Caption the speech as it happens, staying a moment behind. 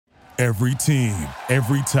Every team,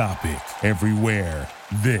 every topic, everywhere.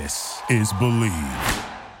 This is Believe.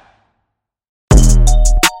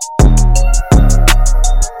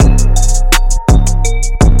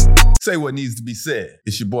 Say what needs to be said.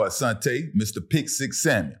 It's your boy Sante, Mr. Pick Six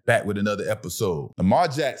Salmon, back with another episode. Lamar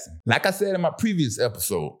Jackson. Like I said in my previous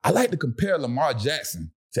episode, I like to compare Lamar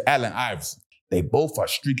Jackson to Allen Iverson. They both are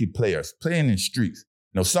streaky players, playing in streaks.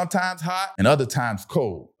 Sometimes hot and other times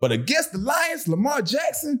cold. But against the Lions, Lamar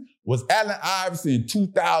Jackson was Allen Iverson in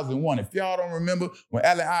 2001. If y'all don't remember, when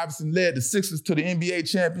Allen Iverson led the Sixers to the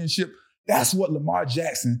NBA championship, that's what Lamar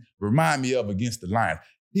Jackson reminded me of against the Lions.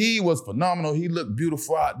 He was phenomenal. He looked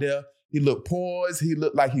beautiful out there. He looked poised. He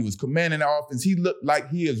looked like he was commanding the offense. He looked like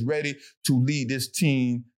he is ready to lead this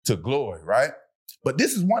team to glory, right? But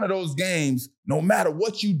this is one of those games, no matter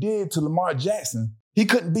what you did to Lamar Jackson, he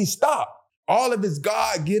couldn't be stopped. All of his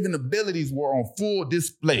God-given abilities were on full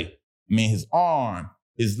display. His arm,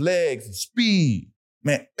 his legs, his speed,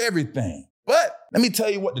 everything. But let me tell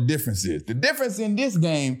you what the difference is. The difference in this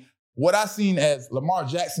game, what I seen as Lamar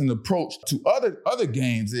Jackson's approach to other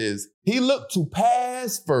games is he looked to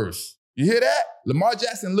pass first. You hear that? Lamar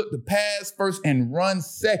Jackson looked to pass first and run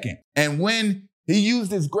second. And when he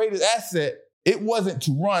used his greatest asset, it wasn't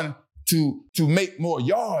to run to make more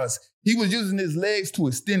yards. He was using his legs to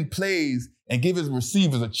extend plays and give his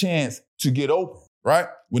receivers a chance to get open, right?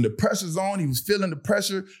 When the pressure's on, he was feeling the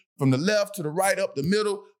pressure from the left to the right, up the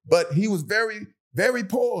middle, but he was very, very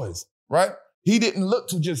poised, right? He didn't look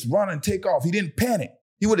to just run and take off. He didn't panic.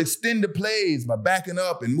 He would extend the plays by backing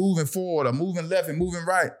up and moving forward or moving left and moving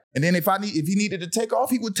right. And then if he needed to take off,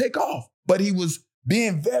 he would take off. But he was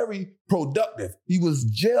being very productive. He was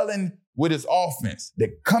gelling with his offense that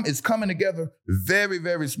is coming together very,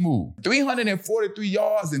 very smooth. 343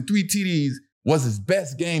 yards and 3 TDs was his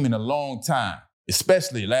best game in a long time,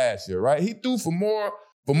 especially last year, right? He threw for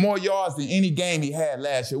more yards than any game he had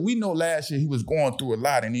last year. We know last year he was going through a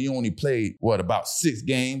lot and he only played, about 6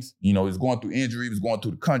 games. He was going through injury. He was going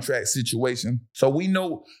through the contract situation. So we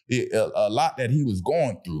know a lot that he was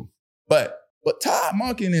going through. But Todd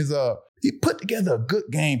Monken he put together a good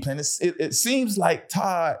game plan. It seems like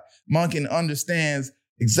Todd Monken understands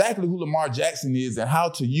exactly who Lamar Jackson is and how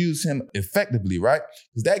to use him effectively, right?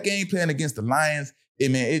 Because that game plan against the Lions,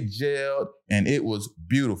 it gelled and it was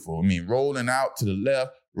beautiful. Rolling out to the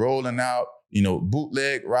left, rolling out,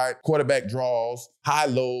 bootleg, right? Quarterback draws,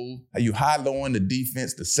 high-low. You high-lowing the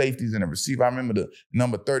defense, the safeties, and the receiver. I remember the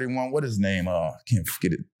number 31, what is his name? I can't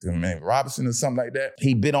forget it. Robinson or something like that.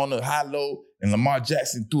 He bit on the high-low, and Lamar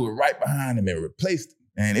Jackson threw it right behind him and replaced him.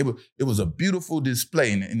 And it was a beautiful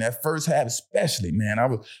display in that first half, especially, man.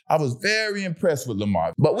 I was very impressed with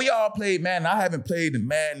Lamar. But we all played Madden. I haven't played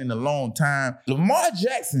Madden in a long time. Lamar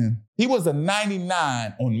Jackson, he was a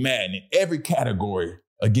 99 on Madden in every category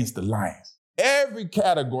against the Lions. Every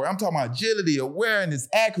category. I'm talking about agility, awareness,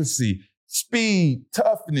 accuracy, speed,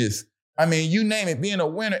 toughness. You name it, being a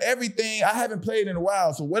winner, everything. I haven't played in a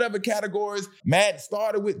while. So whatever categories Madden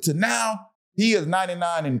started with to now, he is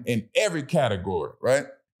 99 in every category, right?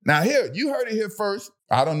 Now here, you heard it here first.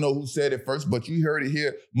 I don't know who said it first, but you heard it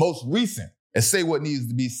here most recent and say what needs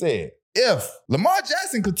to be said. If Lamar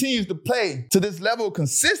Jackson continues to play to this level of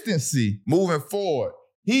consistency moving forward,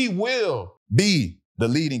 he will be the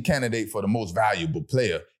leading candidate for the most valuable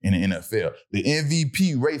player in the NFL. The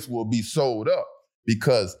MVP race will be sold up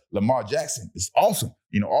because Lamar Jackson is awesome.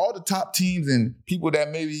 All the top teams and people that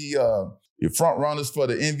maybe your front runners for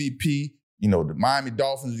the MVP, the Miami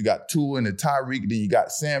Dolphins, you got Tua and the Tyreek, then you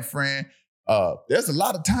got San Fran. There's a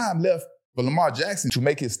lot of time left for Lamar Jackson to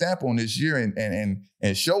make his stamp on this year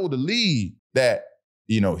and show the league that,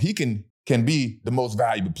 he can be the most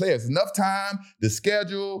valuable player. It's enough time. The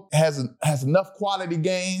schedule has enough quality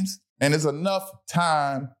games, and it's enough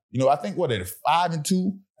time. I think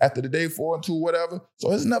 5-2 after the day, 4-2, whatever.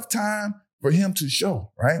 So it's enough time for him to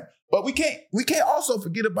show, right? But we can't also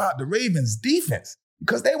forget about the Ravens' defense,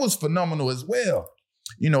 because they was phenomenal as well.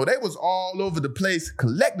 They was all over the place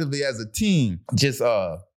collectively as a team, just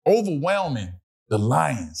overwhelming the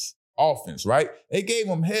Lions offense, right? They gave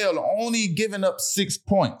them hell, only giving up 6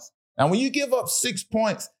 points. Now, when you give up 6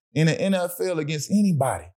 points in the NFL against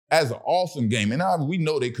anybody, as an awesome game, and we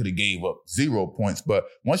know they could have gave up 0 points, but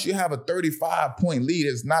once you have a 35-point lead,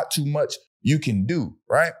 it's not too much you can do,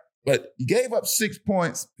 right? But you gave up 6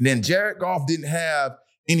 points, and then Jared Goff didn't have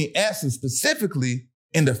any answers specifically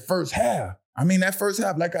in the first half. That first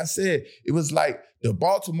half, like I said, it was like the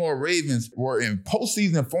Baltimore Ravens were in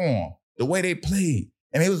postseason form, the way they played.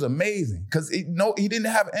 And it was amazing because he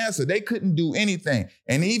didn't have an answer. They couldn't do anything.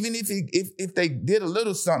 And even if they did a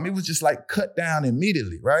little something, it was just like cut down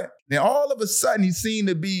immediately, right? Then all of a sudden, he seemed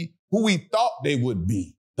to be who we thought they would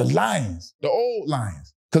be. The Lions, the old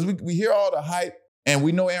Lions. Because we hear all the hype and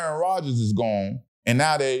we know Aaron Rodgers is gone and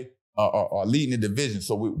now they are leading the division.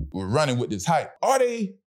 So we're running with this hype. Are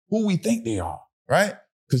they who we think they are, right?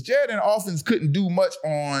 Because Jared and the offense couldn't do much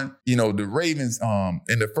on, the Ravens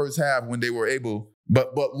in the first half when they were able,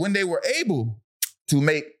 but when they were able to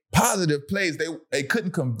make positive plays, they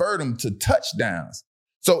couldn't convert them to touchdowns.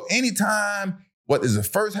 So anytime, the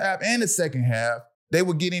first half and the second half, they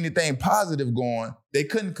would get anything positive going, they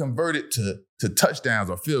couldn't convert it to touchdowns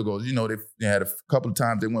or field goals. They had a couple of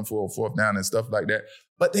times they went for a fourth down and stuff like that,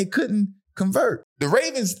 but they couldn't convert. The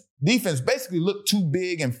Ravens defense basically looked too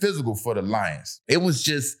big and physical for the Lions. It was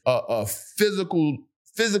just a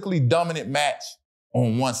physically dominant match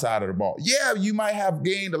on one side of the ball. Yeah, you might have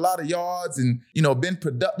gained a lot of yards and, been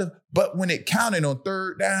productive, but when it counted on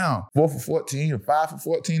third down, 4 for 14 or 5 for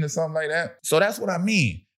 14 or something like that. So that's what I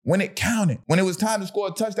mean. When it counted, when it was time to score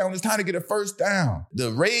a touchdown, when it was time to get a first down,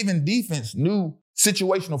 the Raven defense knew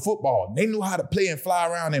situational football. They knew how to play and fly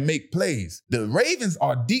around and make plays. The Ravens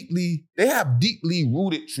they have deeply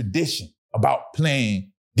rooted tradition about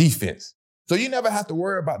playing defense. So you never have to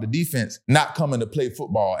worry about the defense not coming to play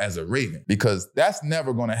football as a Raven because that's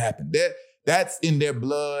never going to happen. That's in their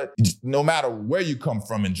blood, no matter where you come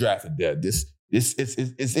from and drafted there. It's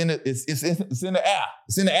in the air.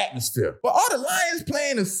 It's in the atmosphere. But are the Lions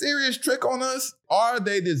playing a serious trick on us? Are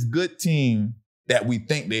they this good team that we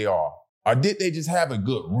think they are? Or did they just have a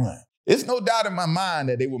good run? It's no doubt in my mind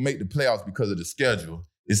that they will make the playoffs because of the schedule.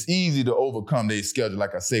 It's easy to overcome their schedule,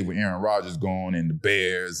 like I say, with Aaron Rodgers going and the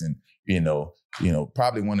Bears and,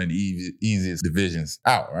 probably one of the easiest divisions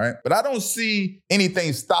out, right? But I don't see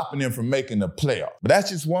anything stopping them from making the playoffs. But that's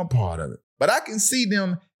just one part of it. But I can see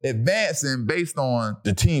them advancing based on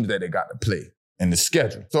the teams that they got to play and the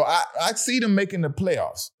schedule. So I see them making the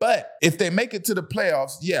playoffs. But if they make it to the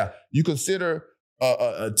playoffs, yeah, you consider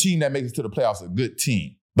a team that makes it to the playoffs a good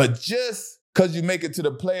team. But just because you make it to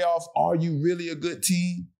the playoffs, are you really a good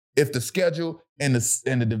team? If the schedule and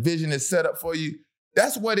the division is set up for you,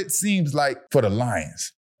 that's what it seems like for the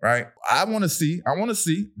Lions, right? I want to see.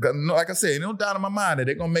 Like I said, no doubt in my mind that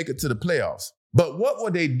they're going to make it to the playoffs. But what will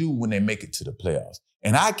they do when they make it to the playoffs?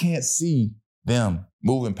 And I can't see them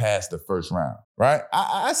moving past the first round, right?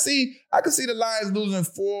 I can see the Lions losing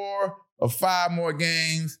 4 or 5 more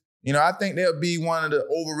games. I think they'll be one of the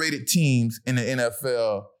overrated teams in the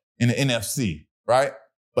NFL, in the NFC, right?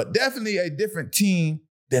 But definitely a different team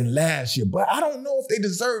than last year. But I don't know if they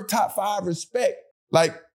deserve top 5 respect,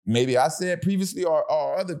 like maybe I said previously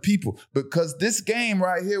or other people, because this game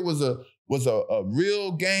right here was a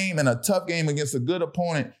real game and a tough game against a good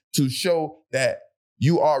opponent to show that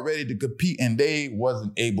you are ready to compete, and they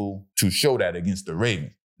wasn't able to show that against the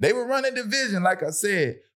Ravens. They were running division, like I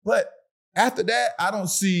said, but after that, I don't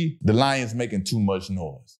see the Lions making too much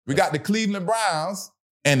noise. We got the Cleveland Browns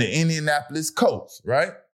and the Indianapolis Colts,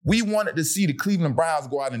 right? We wanted to see the Cleveland Browns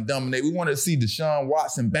go out and dominate. We wanted to see Deshaun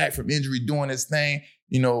Watson back from injury doing his thing.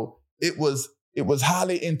 It was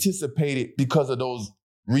highly anticipated because of those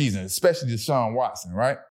reasons, especially Deshaun Watson,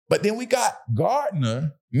 right? But then we got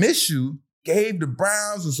Gardner Minshew gave the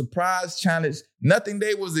Browns a surprise challenge, nothing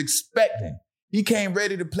they was expecting. He came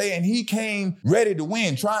ready to play, and he came ready to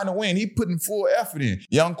win, trying to win. He putting full effort in.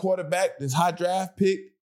 Young quarterback, this high draft pick,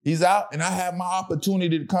 he's out, and I have my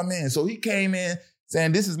opportunity to come in. So he came in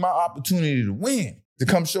saying, this is my opportunity to win, to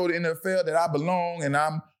come show the NFL that I belong, and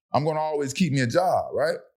I'm going to always keep me a job,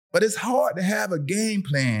 right? But it's hard to have a game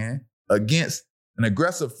plan against an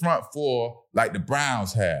aggressive front four like the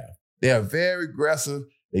Browns have. They are very aggressive.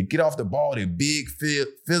 They get off the ball. They're big,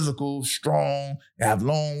 physical, strong. They have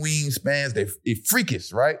long wingspans. They're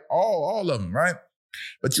freakish, right? All of them, right?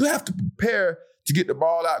 But you have to prepare to get the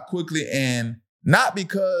ball out quickly, and not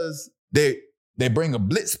because they bring a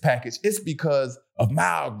blitz package. It's because of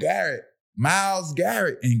Myles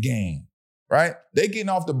Garrett in game, right? They're getting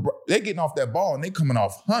off that ball, and they coming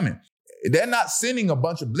off humming. They're not sending a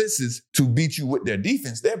bunch of blitzes to beat you with their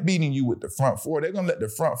defense. They're beating you with the front four. They're going to let the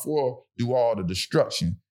front four do all the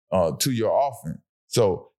destruction to your offense.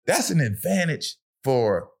 So that's an advantage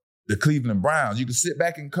for the Cleveland Browns. You can sit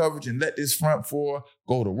back in coverage and let this front four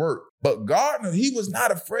go to work. But Gardner, he was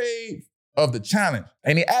not afraid of the challenge.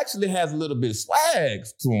 And he actually has a little bit of swag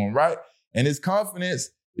to him, right? And his confidence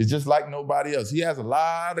is just like nobody else. He has a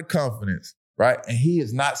lot of confidence, right? And he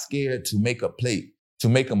is not scared to make a play, to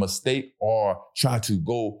make a mistake, or try to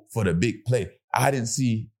go for the big play. I didn't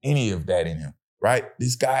see any of that in him, right?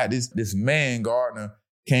 This guy, this man, Gardner,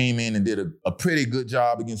 came in and did a pretty good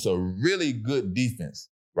job against a really good defense,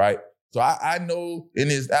 right? So I know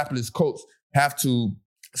Indianapolis Colts have to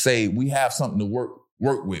say, we have something to work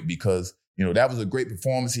work with because, that was a great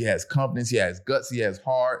performance. He has confidence, he has guts, he has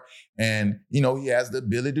heart, and, he has the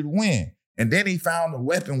ability to win. And then he found a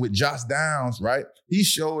weapon with Josh Downs, right? He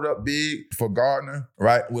showed up big for Gardner,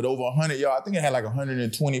 right, with over 100 yards. I think it had like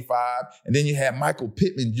 125. And then you had Michael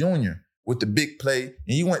Pittman Jr. with the big play, and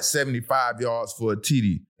he went 75 yards for a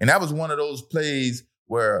TD. And that was one of those plays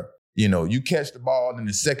where, you catch the ball and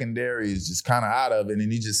the secondary is just kind of out of it, and then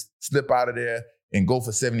you just slip out of there and go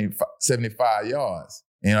for 75 yards.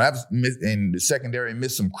 And the secondary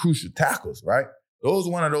missed some crucial tackles, right? Those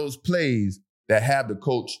are one of those plays that have the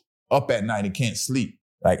coach up at night and can't sleep.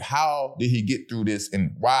 Like, how did he get through this,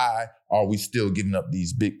 and why are we still giving up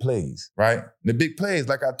these big plays, right? The big plays,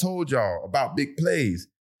 like I told y'all about big plays,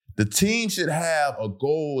 the team should have a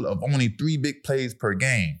goal of only 3 big plays per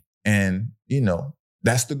game. And,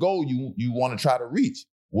 that's the goal you want to try to reach.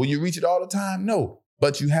 Will you reach it all the time? No.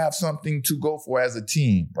 But you have something to go for as a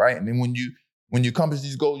team, right? And then when you accomplish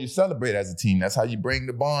these goals, you celebrate as a team. That's how you bring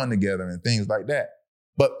the bond together and things like that.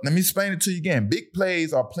 But let me explain it to you again. Big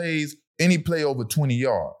plays are plays, any play over 20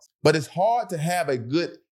 yards. But it's hard to have a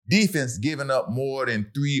good defense giving up more than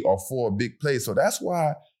 3 or 4 big plays. So that's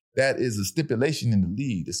why that is a stipulation in the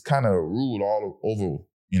league. It's kind of a rule all over,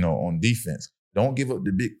 on defense. Don't give up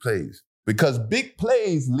the big plays. Because big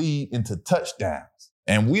plays lead into touchdowns.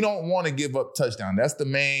 And we don't want to give up touchdowns. That's the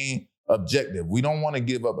main objective. We don't want to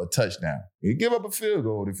give up a touchdown. We give up a field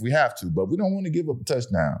goal if we have to, but we don't want to give up a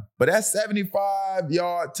touchdown. But that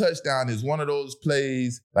 75-yard touchdown is one of those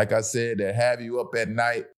plays, like I said, that have you up at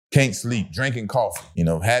night, can't sleep, drinking coffee,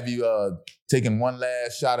 have you taking one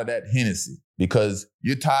last shot of that Hennessy because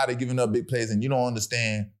you're tired of giving up big plays and you don't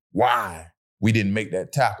understand why we didn't make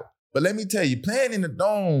that tackle. But let me tell you, playing in the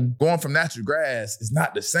dome, going from natural grass is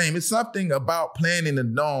not the same. It's something about playing in the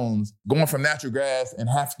domes, going from natural grass and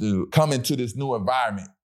have to come into this new environment.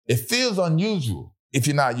 It feels unusual if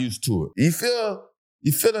you're not used to it. You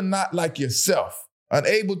feel not like yourself,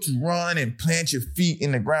 unable to run and plant your feet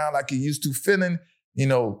in the ground like you used to, feeling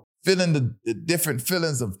the different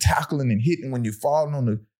feelings of tackling and hitting when you're falling on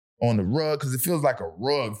the rug, because it feels like a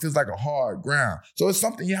rug, it feels like a hard ground. So it's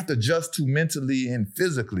something you have to adjust to mentally and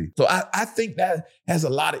physically. So I think that has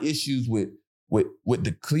a lot of issues with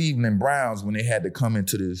the Cleveland Browns when they had to come and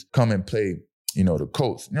play, the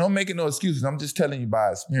Colts. Making no excuses. I'm just telling you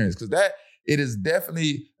by experience, because it is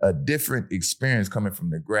definitely a different experience coming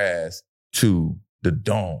from the grass to the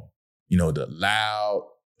dome. The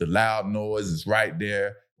loud noise is right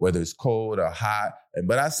there, whether it's cold or hot.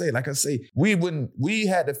 But like I say, we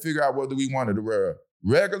had to figure out whether we wanted to wear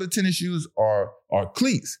regular tennis shoes or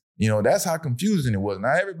cleats. That's how confusing it was.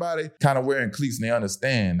 Now everybody kind of wearing cleats and they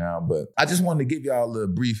understand now, but I just wanted to give y'all a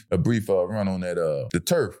brief run on that, the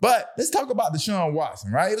turf. But let's talk about Deshaun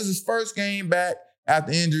Watson, right? It was his first game back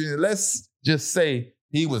after injury. And let's just say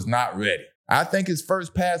he was not ready. I think his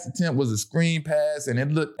first pass attempt was a screen pass, and it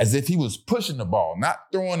looked as if he was pushing the ball, not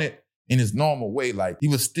throwing it in his normal way. Like he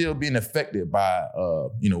was still being affected by,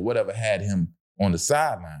 whatever had him on the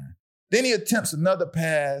sideline. Then he attempts another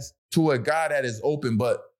pass to a guy that is open,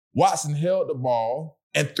 but Watson held the ball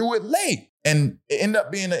and threw it late. And it ended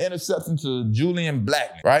up being an interception to Julian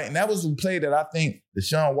Blackman, right? And that was a play that I think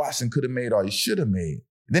Deshaun Watson could have made or he should have made.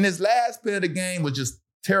 Then his last play of the game was just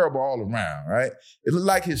terrible all around, right? It looked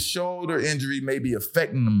like his shoulder injury may be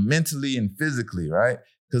affecting him mentally and physically, right?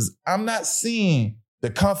 Because I'm not seeing the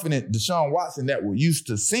confident Deshaun Watson that we're used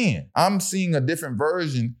to seeing. I'm seeing a different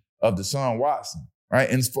version of Deshaun Watson, right?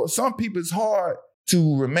 And for some people, it's hard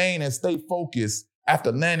to remain and stay focused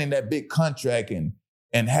after landing that big contract and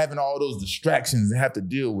having all those distractions they have to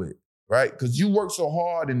deal with, right? Because you work so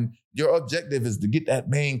hard and your objective is to get that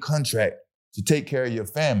main contract to take care of your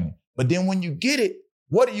family. But then when you get it,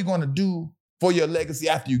 what are you going to do for your legacy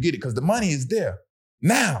after you get it? Because the money is there.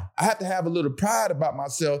 Now, I have to have a little pride about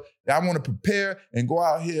myself that I want to prepare and go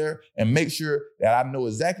out here and make sure that I know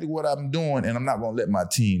exactly what I'm doing and I'm not going to let my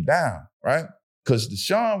team down, right? Because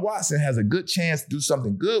Deshaun Watson has a good chance to do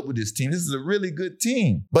something good with this team. This is a really good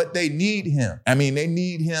team, but they need him. I mean, they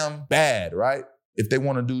need him bad, right? If they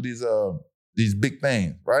want to do these big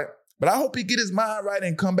things, right? But I hope he get his mind right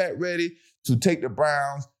and come back ready to take the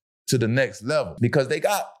Browns to the next level, because they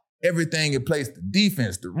got everything in place: the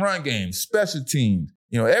defense, the run game, special teams.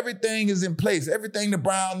 Everything is in place. Everything the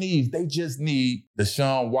Browns needs. They just need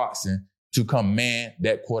Deshaun Watson to come man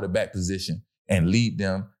that quarterback position and lead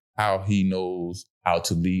them how he knows how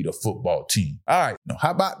to lead a football team. All right. Now,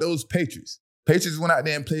 how about those Patriots? Patriots went out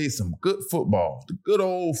there and played some good football, the good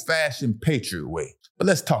old-fashioned Patriot way. But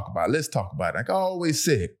let's talk about it. Like I always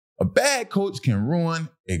said, a bad coach can ruin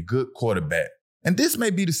a good quarterback. And this may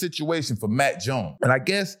be the situation for Mac Jones. And I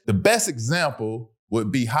guess the best example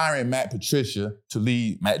would be hiring Matt Patricia to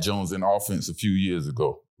lead Mac Jones in offense a few years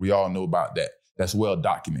ago. We all know about that. That's well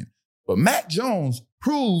documented. But Mac Jones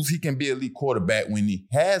proves he can be an elite quarterback when he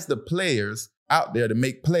has the players out there to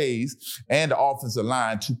make plays and the offensive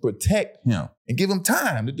line to protect him and give him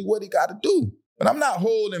time to do what he got to do. But I'm not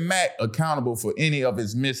holding Mac accountable for any of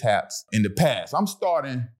his mishaps in the past. I'm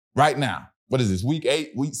starting right now. What is this, week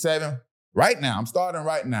 8, week 7? Right now, I'm starting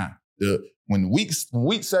right now. When week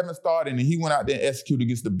 7 started and he went out there and executed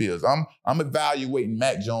against the Bills, I'm evaluating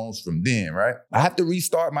Mac Jones from then, right? I have to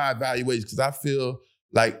restart my evaluation because I feel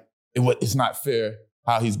like it's not fair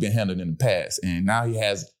how he's been handled in the past. And now he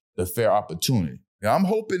has the fair opportunity. Now, I'm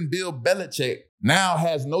hoping Bill Belichick now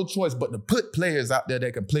has no choice but to put players out there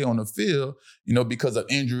that can play on the field, because of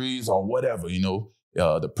injuries or whatever,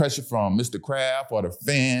 the pressure from Mr. Kraft or the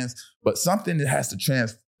fans, but something that has to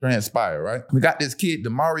transpire, right? We got this kid,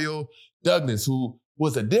 Demario Douglas, who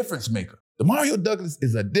was a difference maker. Demario Douglas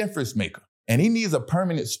is a difference maker, and he needs a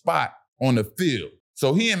permanent spot on the field.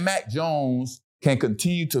 So he and Mac Jones can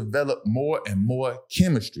continue to develop more and more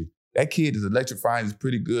chemistry. That kid is electrifying, he's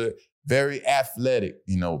pretty good, very athletic,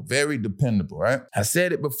 very dependable, right? I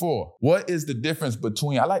said it before. What is the difference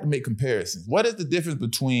between, I like to make comparisons. What is the difference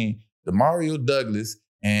between Demario Douglas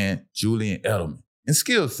and Julian Edelman in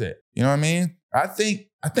skill set? You know what I mean? I think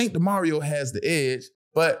Demario has the edge,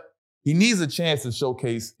 but he needs a chance to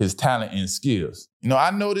showcase his talent and skills. I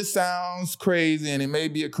know this sounds crazy, and it may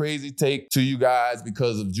be a crazy take to you guys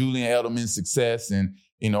because of Julian Edelman's success and,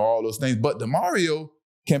 all those things, but Demario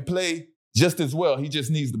can play just as well. He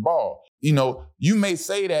just needs the ball. You may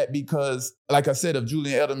say that because, like I said, of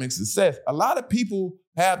Julian Edelman's success, a lot of people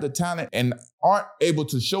have the talent and aren't able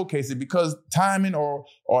to showcase it because timing or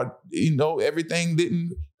everything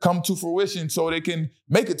didn't come to fruition so they can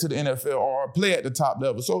make it to the NFL or play at the top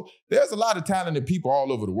level. So there's a lot of talented people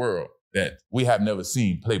all over the world that we have never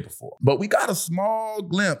seen play before. But we got a small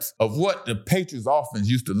glimpse of what the Patriots offense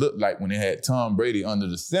used to look like when they had Tom Brady under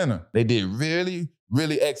the center. They did really,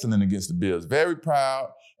 really excellent against the Bills. Very proud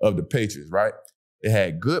of the Patriots, right? They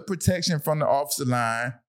had good protection from the offensive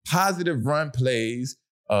line, positive run plays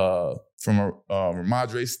from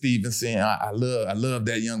Ramondre Stevenson. I love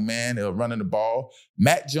that young man running the ball.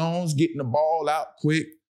 Mac Jones getting the ball out quick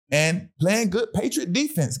and playing good Patriot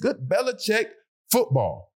defense, good Belichick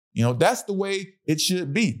football. That's the way it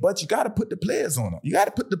should be. But you got to put the players on them. You got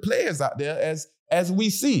to put the players out there as we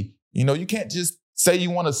see. You can't just say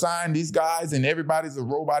you want to sign these guys and everybody's a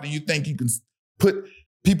robot and you think you can put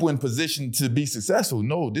people in position to be successful.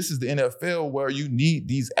 No, this is the NFL where you need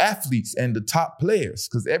these athletes and the top players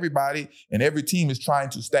because everybody and every team is trying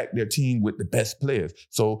to stack their team with the best players.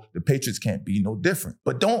 So the Patriots can't be no different.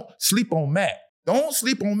 But don't sleep on Mac. Don't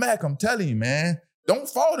sleep on Mac, I'm telling you, man. Don't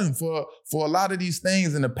fault him for a lot of these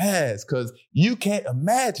things in the past because you can't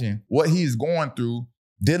imagine what he's going through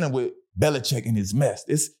dealing with Belichick and his mess.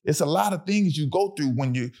 It's a lot of things you go through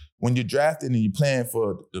when you're drafted and you're playing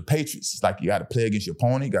for the Patriots. It's like you got to play against your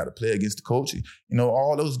opponent, you got to play against the coach,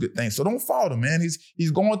 all those good things. So don't fault him, man.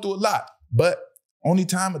 He's going through a lot. But only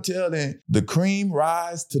time will tell, then the cream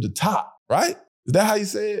rise to the top, right? Is that how you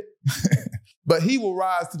say it? But he will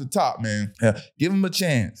rise to the top, man. Give him a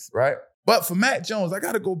chance, right? But for Mac Jones, I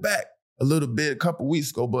got to go back a little bit, a couple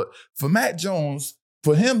weeks ago. But for Mac Jones,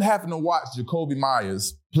 for him having to watch Jacoby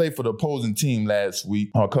Myers play for the opposing team last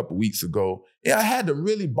week or a couple weeks ago, I had to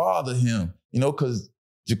really bother him, because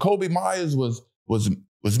Jacoby Myers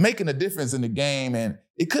was making a difference in the game, and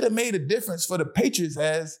it could have made a difference for the Patriots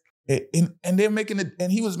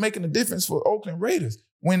and he was making a difference for Oakland Raiders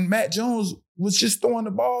when Mac Jones was just throwing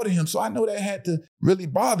the ball to him. So I know that had to really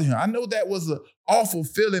bother him. I know that was an awful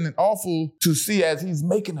feeling and awful to see as he's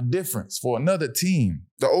making a difference for another team,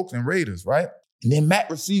 the Oakland Raiders, right? And then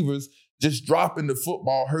Mac receivers just dropping the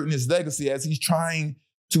football, hurting his legacy as he's trying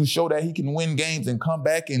to show that he can win games and come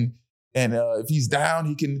back and if he's down,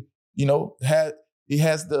 he can, he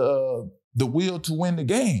has the will to win the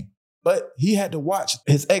game. But he had to watch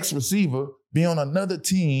his ex-receiver be on another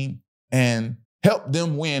team and help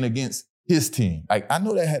them win against his team. Like, I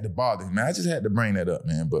know that had to bother him, man. I just had to bring that up,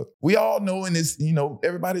 man. But we all know in this,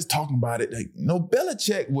 everybody's talking about it. Like,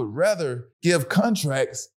 Belichick would rather give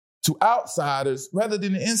contracts to outsiders rather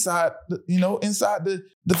than inside the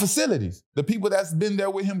facilities. The people that's been there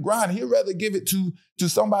with him grinding, he'd rather give it to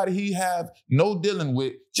somebody he have no dealing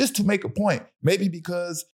with just to make a point. Maybe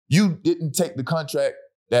because you didn't take the contract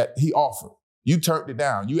that he offered. You turned it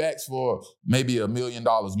down. You asked for maybe $1 million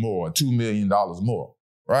more or $2 million more,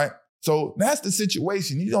 right? So that's the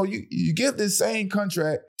situation. You give this same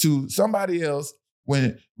contract to somebody else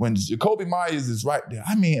when Jacoby Myers is right there.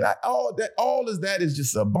 I mean, all of that is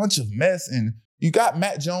just a bunch of mess and you got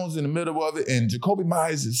Matt Jones in the middle of it, and Jacoby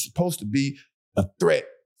Myers is supposed to be a threat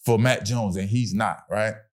for Matt Jones, and he's not,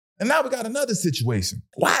 right? And now we got another situation.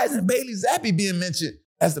 Why isn't Bailey Zappi being mentioned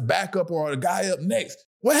as the backup or the guy up next?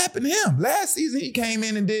 What happened to him? Last season, he came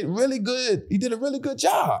in and did really good. He did a really good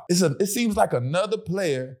job. It seems like another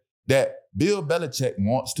player that Bill Belichick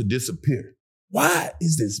wants to disappear. Why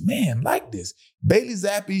is this man like this? Bailey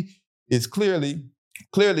Zappi is clearly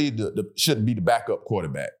shouldn't be the backup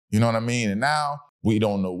quarterback. You know what I mean? And now we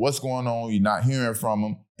don't know what's going on. You're not hearing from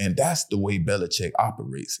him. And that's the way Belichick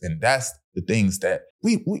operates. And that's the things that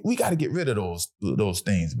we got to get rid of those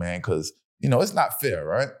things, man, because, it's not fair,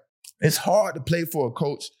 right? It's hard to play for a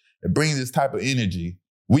coach that brings this type of energy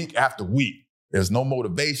week after week. There's no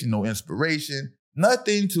motivation, no inspiration,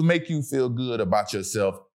 nothing to make you feel good about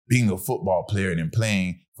yourself being a football player and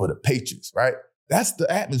playing for the Patriots, right? That's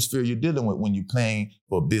the atmosphere you're dealing with when you're playing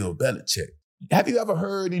for Bill Belichick. Have you ever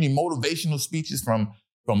heard any motivational speeches from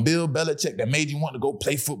Bill Belichick that made you want to go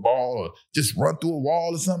play football or just run through a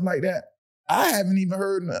wall or something like that? I haven't even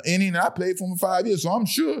heard any, and I played for him for 5 years, so I'm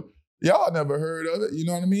sure y'all never heard of it. You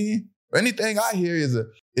know what I mean? Anything I hear is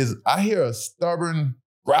I hear a stubborn,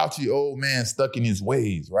 grouchy old man stuck in his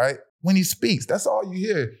ways, right? When he speaks, that's all you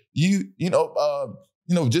hear.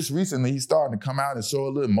 Just recently he's starting to come out and show a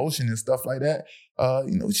little emotion and stuff like that.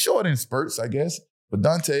 Short in spurts, I guess. But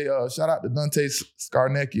Dante, shout out to Dante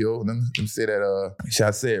Scarnecchio. Let me say that. Should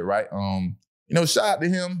I say it right? Shout out to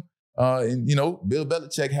him. Bill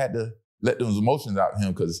Belichick had to let those emotions out of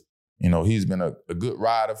him because he's been a good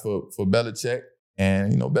rider for Belichick.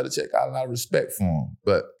 And, Belichick got a lot of respect for him.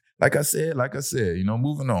 But like I said,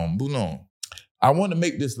 moving on. I want to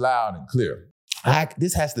make this loud and clear.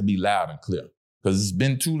 This has to be loud and clear because it's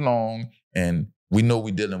been too long and we know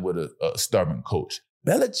we're dealing with a stubborn coach.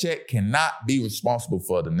 Belichick cannot be responsible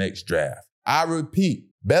for the next draft. I repeat,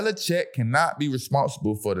 Belichick cannot be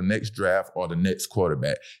responsible for the next draft or the next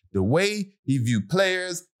quarterback. The way he views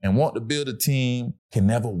players and want to build a team can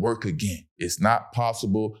never work again. It's not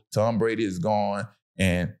possible. Tom Brady is gone.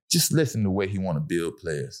 And just listen to the way he want to build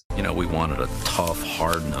players. We wanted a tough,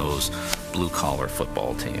 hard-nosed, blue-collar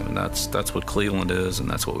football team. And that's what Cleveland is, and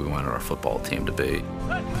that's what we wanted our football team to be.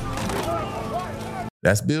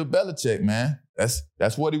 That's Bill Belichick, man.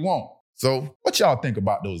 That's what he wants. So what y'all think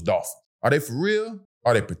about those Dolphins? Are they for real?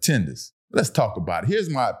 Are they pretenders? Let's talk about it. Here's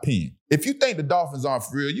my opinion. If you think the Dolphins aren't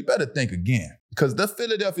for real, you better think again. Because the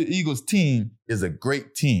Philadelphia Eagles team is a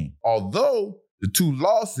great team. Although the 2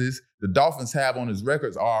 losses the Dolphins have on his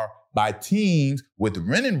records are by teams with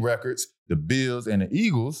winning records, the Bills and the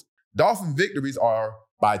Eagles, Dolphin victories are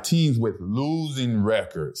by teams with losing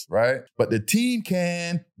records, right? But the team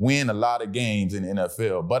can win a lot of games in the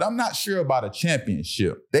NFL, but I'm not sure about a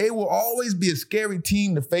championship. They will always be a scary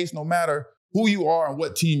team to face no matter who you are and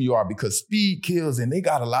what team you are because speed kills and they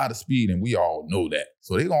got a lot of speed and we all know that.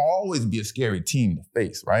 So they're going to always be a scary team to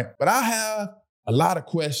face, right? But I have a lot of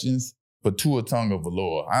questions for Tua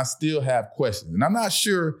Tagovailoa. I still have questions and I'm not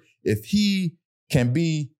sure if he can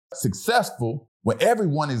be successful when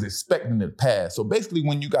everyone is expecting to pass. So basically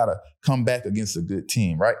when you got to come back against a good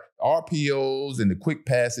team, right? RPOs and the quick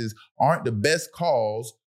passes aren't the best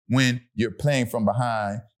calls when you're playing from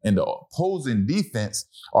behind and the opposing defense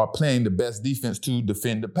are playing the best defense to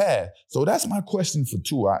defend the pass. So that's my question for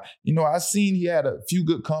Tua. I've seen he had a few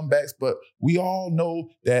good comebacks, but we all know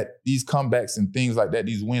that these comebacks and things like that,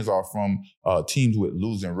 these wins are from teams with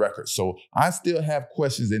losing records. So I still have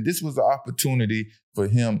questions, and this was the opportunity for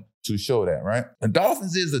him to show that, right? The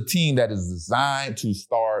Dolphins is a team that is designed to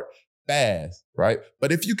start fast, right?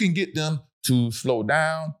 But if you can get them to slow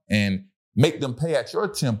down and make them play at your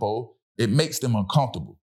tempo, it makes them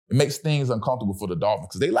uncomfortable. It makes things uncomfortable for the Dolphins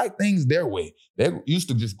because they like things their way. They're used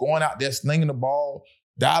to just going out there, slinging the ball,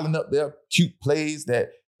 dialing up their cute plays that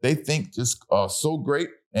they think just are so great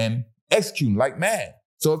and executing like mad.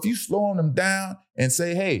 So if you slow them down and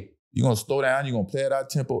say, hey, you're going to slow down, you're going to play at our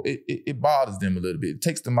tempo, it bothers them a little bit. It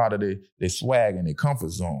takes them out of their swag and their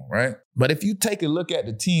comfort zone, right? But if you take a look at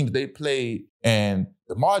the teams they played and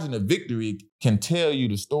the margin of victory can tell you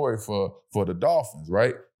the story for the Dolphins,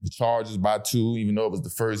 right? The Chargers by 2, even though it was the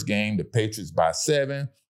first game, the Patriots by 7.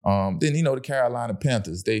 Then, the Carolina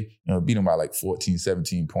Panthers, they beat them by like 14,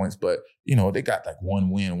 17 points. But, they got like one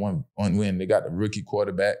win. They got the rookie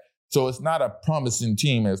quarterback. So it's not a promising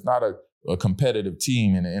team. It's not a competitive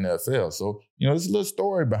team in the NFL. So, there's a little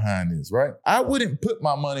story behind this, right? I wouldn't put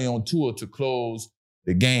my money on Tua to close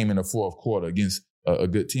the game in the fourth quarter against a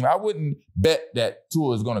good team. I wouldn't bet that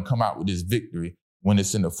Tua is going to come out with this victory when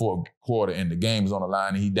it's in the fourth quarter and the game is on the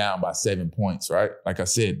line and he's down by 7 points, right? Like I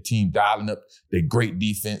said, team dialing up their great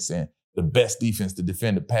defense and the best defense to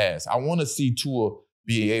defend the pass. I want to see Tua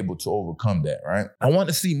be able to overcome that, right? I want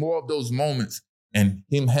to see more of those moments and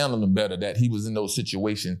him handling better that he was in those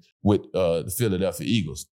situations with the Philadelphia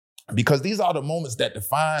Eagles. Because these are the moments that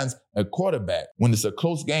defines a quarterback. When it's a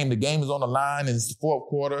close game, the game is on the line, and it's the fourth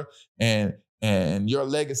quarter, and your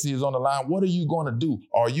legacy is on the line. What are you going to do?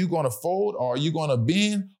 Are you going to fold? Or are you going to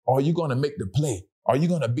bend? Or are you going to make the play? Are you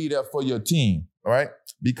going to be there for your team? All right?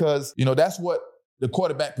 Because, that's what the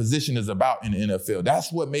quarterback position is about in the NFL.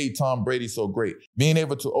 That's what made Tom Brady so great. Being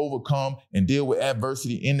able to overcome and deal with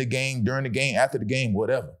adversity in the game, during the game, after the game,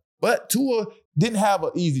 whatever. But Tua didn't have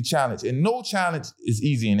an easy challenge, and no challenge is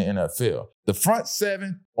easy in the NFL. The front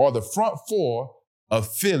seven or the front four of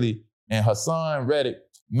Philly and Hassan Reddick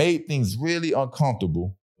made things really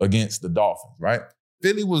uncomfortable against the Dolphins, right?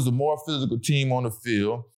 Philly was the more physical team on the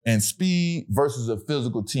field, and speed versus a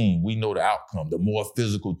physical team, we know the outcome. The more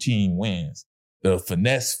physical team wins. The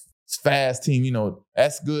finesse, fast team,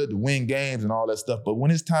 that's good to win games and all that stuff. But when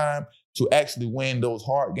it's time to actually win those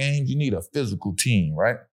hard games, you need a physical team,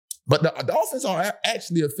 right? But the Dolphins are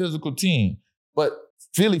actually a physical team. But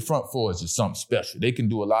Philly front four is just something special. They can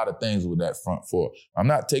do a lot of things with that front four. I'm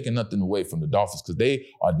not taking nothing away from the Dolphins because they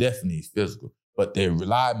are definitely physical, but they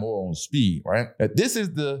rely more on speed, right? This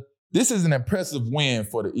is an impressive win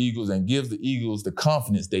for the Eagles and gives the Eagles the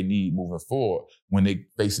confidence they need moving forward when they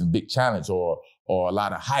facing big challenge or a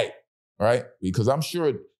lot of hype, right? Because I'm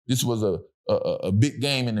sure this was a big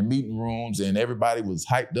game in the meeting rooms and everybody was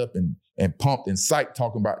hyped up and pumped and psyched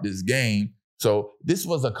talking about this game. So this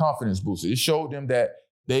was a confidence booster. It showed them that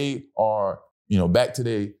they are, back to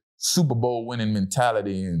their Super Bowl winning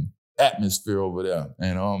mentality and atmosphere over there.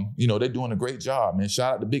 And, they're doing a great job, man.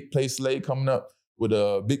 Shout out to Big Play Slade coming up with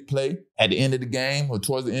a big play at the end of the game or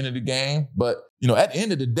towards the end of the game. But, at the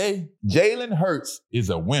end of the day, Jalen Hurts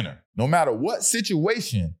is a winner. No matter what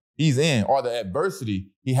situation he's in or the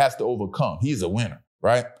adversity he has to overcome, he's a winner,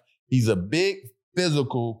 right? He's a big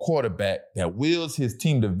physical quarterback that wills his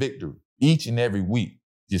team to victory each and every week.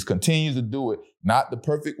 Just continues to do it. Not the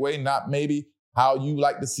perfect way, not maybe how you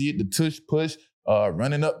like to see it, the tush push,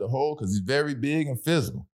 running up the hole, because he's very big and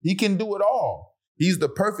physical. He can do it all. He's the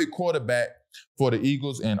perfect quarterback for the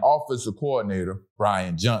Eagles and offensive coordinator,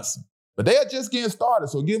 Brian Johnson. But they are just getting started,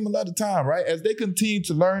 so give them a little time, right? As they continue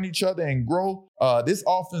to learn each other and grow, this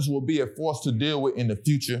offense will be a force to deal with in the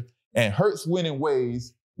future, and Hurts' winning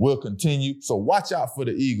ways will continue. So watch out for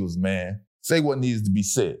the Eagles, man. Say what needs to be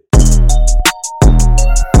said.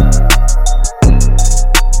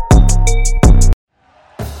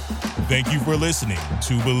 Thank you for listening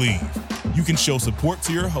to Believe. You can show support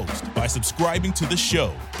to your host by subscribing to the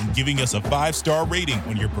show and giving us a 5-star rating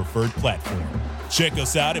on your preferred platform. Check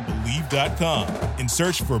us out at Believe.com and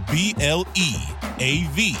search for BLEAV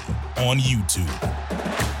on YouTube.